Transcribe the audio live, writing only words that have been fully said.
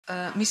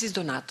Mrs.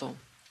 Donato.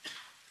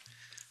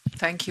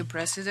 Thank you,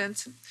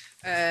 President.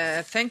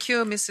 Thank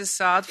you, Mrs.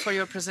 Saad, for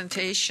your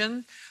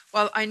presentation.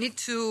 Well, I need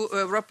to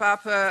wrap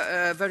up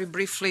very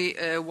briefly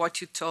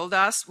what you told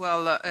us.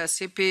 Well,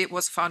 CEPI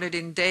was founded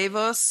in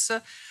Davos.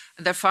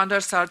 The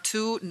founders are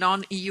two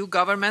non-EU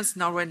governments,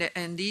 Norway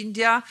and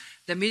India,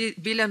 the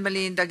Bill and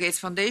Melinda Gates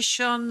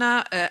Foundation,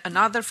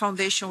 another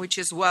foundation which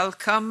is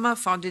Welcome,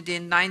 founded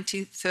in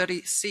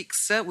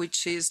 1936,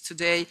 which is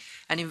today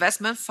an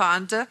investment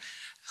fund,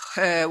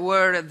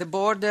 where the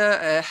board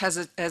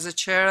has as a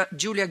chair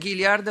Julia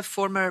Gillard, the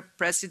former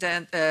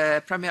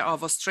Premier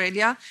of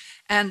Australia,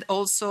 and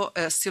also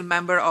still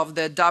member of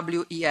the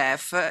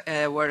WEF,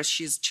 where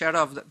she's chair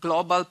of the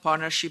Global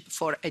Partnership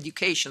for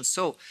Education.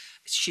 So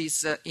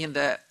she's in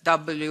the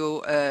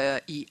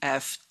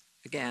WEF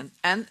again,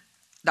 and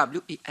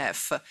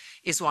WEF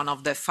is one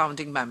of the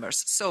founding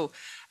members. So,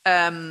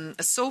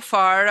 so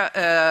far,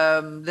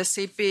 the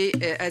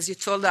CEPI, as you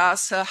told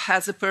us,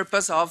 has a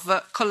purpose of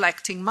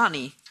collecting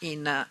money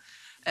in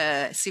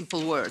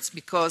simple words,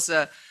 because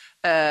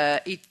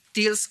it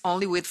deals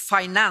only with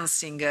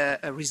financing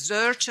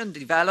research and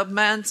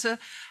development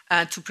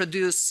to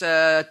produce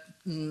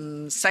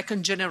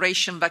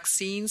second-generation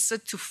vaccines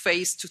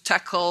to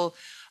tackle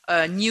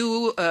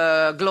new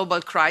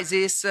global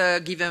crises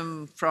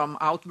given from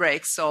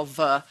outbreaks of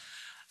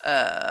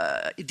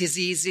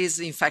diseases,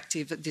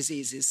 infective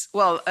diseases.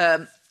 Well,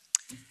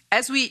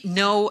 as we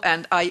know,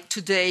 and I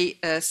today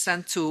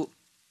sent to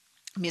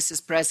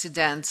Mrs.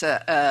 President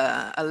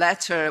a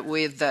letter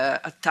with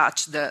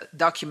attached the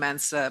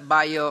documents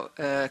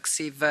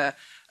BioXiv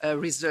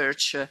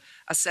research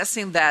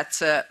assessing that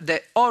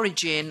the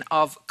origin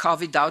of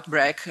COVID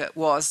outbreak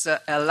was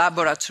a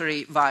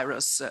laboratory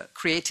virus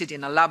created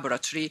in a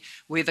laboratory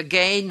with a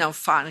gain of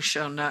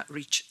function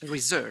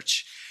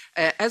research.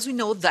 As we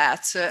know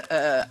that,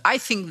 I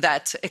think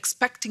that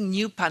expecting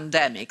new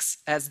pandemics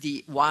as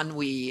the one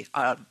we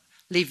are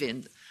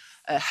living,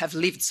 have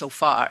lived so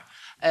far,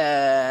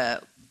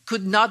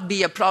 could not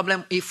be a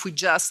problem if we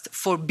just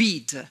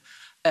forbid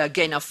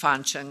gain of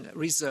function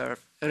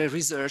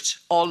research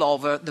all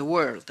over the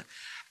world.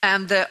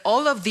 And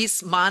all of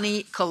this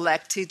money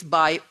collected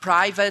by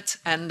private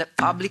and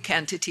public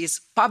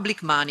entities,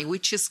 public money,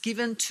 which is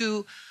given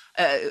to,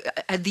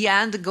 at the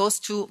end, goes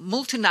to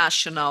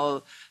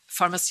multinational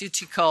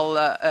pharmaceutical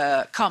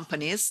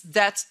companies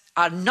that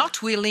are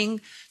not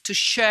willing to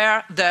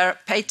share their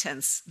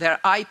patents, their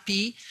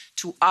IP,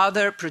 to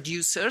other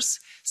producers.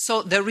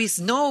 So there is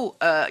no,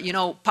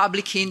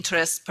 public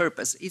interest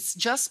purpose. It's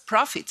just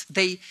profit.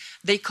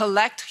 They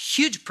collect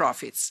huge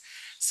profits.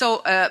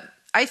 So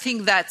I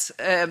think that,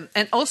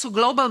 and also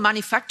global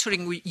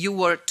manufacturing you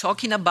were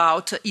talking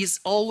about is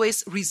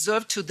always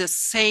reserved to the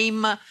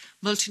same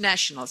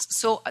multinationals.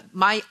 So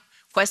my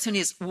question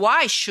is,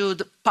 why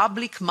should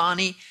public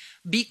money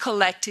be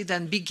collected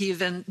and be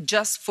given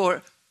just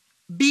for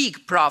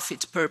big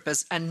profit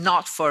purpose and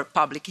not for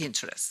public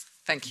interest?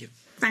 Thank you.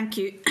 Thank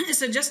you.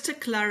 So just to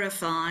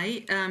clarify,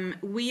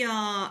 we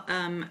are,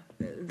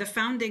 the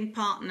founding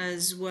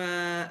partners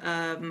were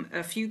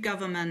a few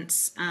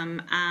governments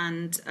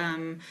and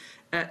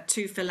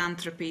two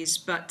philanthropies,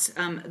 but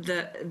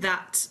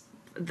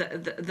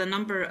the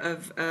number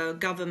of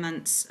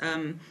governments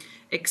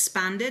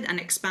expanded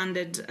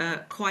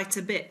quite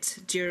a bit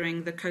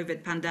during the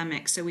COVID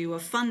pandemic. So we were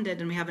funded,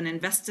 and we have an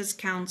investors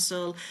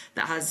council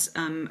that has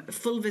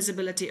full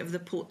visibility of the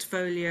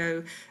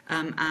portfolio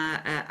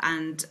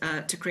and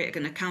to create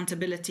an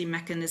accountability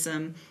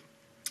mechanism.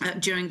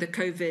 During the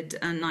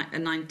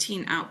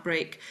COVID-19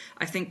 outbreak,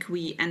 I think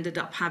we ended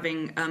up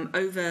having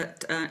over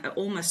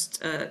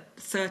almost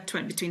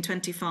between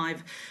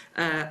 25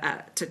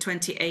 to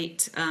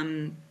 28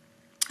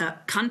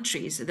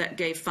 countries that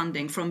gave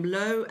funding from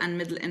low and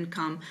middle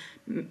income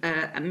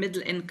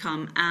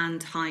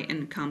and high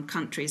income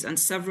countries, and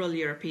several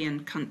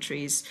European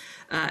countries,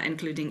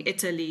 including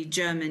Italy,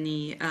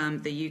 Germany,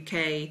 the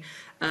UK,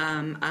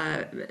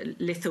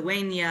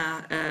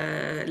 Lithuania,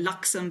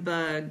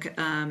 Luxembourg,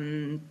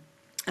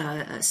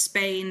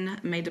 Spain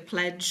made a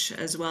pledge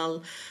as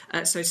well.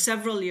 So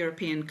several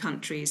European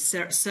countries,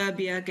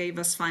 Serbia gave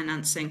us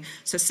financing.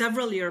 So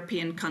several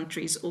European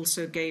countries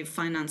also gave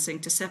financing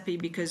to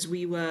CEPI because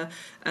we were,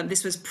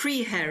 this was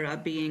pre-HERA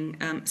being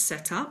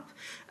set up.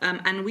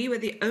 And we were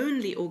the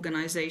only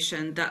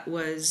organization that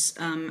was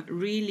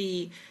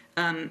really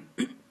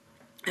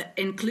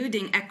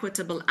including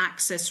equitable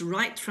access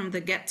right from the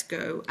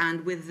get-go,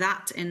 and with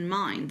that in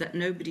mind, that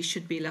nobody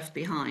should be left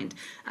behind,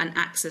 and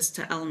access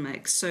to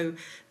LMEC. So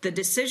the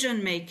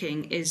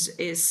decision-making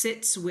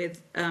sits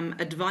with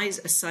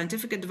a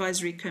scientific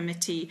advisory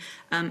committee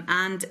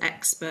and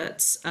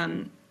experts.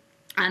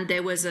 And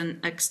there was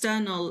an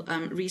external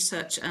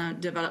research,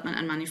 development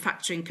and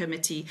manufacturing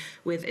committee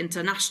with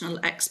international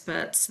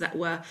experts that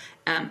were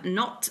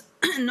not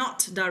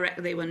not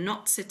direct. They were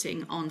not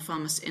sitting on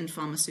in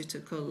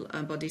pharmaceutical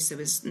bodies. There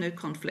was no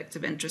conflict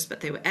of interest,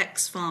 but they were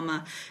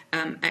ex-pharma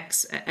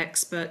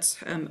experts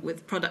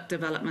with product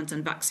development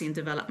and vaccine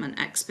development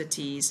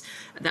expertise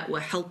that were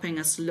helping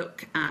us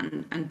look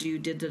and do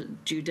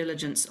due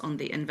diligence on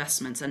the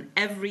investments. And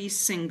every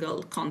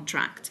single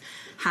contract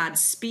had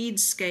speed,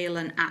 scale,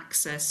 and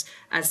access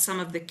as some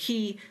of the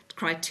key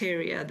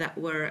criteria that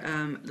were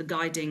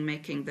guiding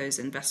making those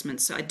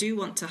investments. So I do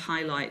want to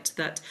highlight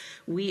that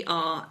we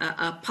are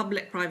a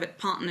public-private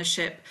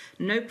partnership,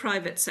 no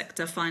private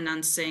sector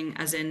financing,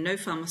 as in no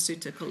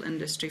pharmaceutical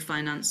industry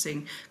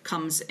financing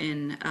comes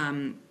in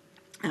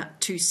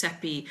to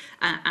CEPI,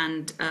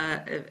 and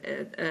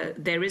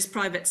there is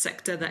private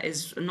sector that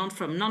is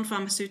from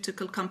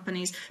non-pharmaceutical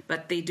companies,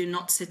 but they do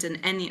not sit in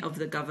any of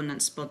the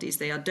governance bodies.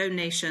 They are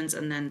donations,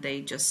 and then they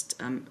just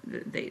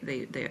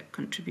they are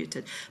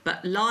contributed.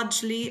 But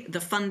largely, the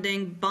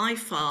funding by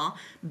far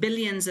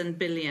billions and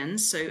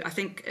billions. So I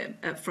think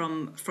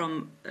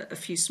from a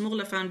few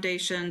smaller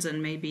foundations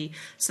and maybe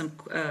some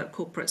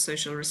corporate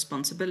social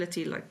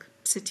responsibility like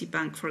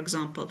Citibank, for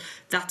example,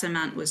 that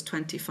amount was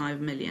 25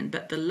 million.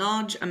 But the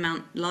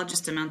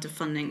largest amount of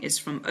funding is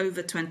from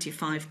over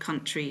 25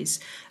 countries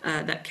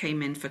that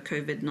came in for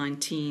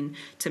COVID-19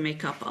 to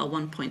make up our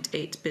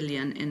 1.8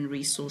 billion in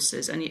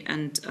resources.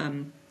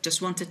 And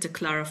just wanted to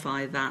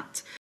clarify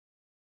that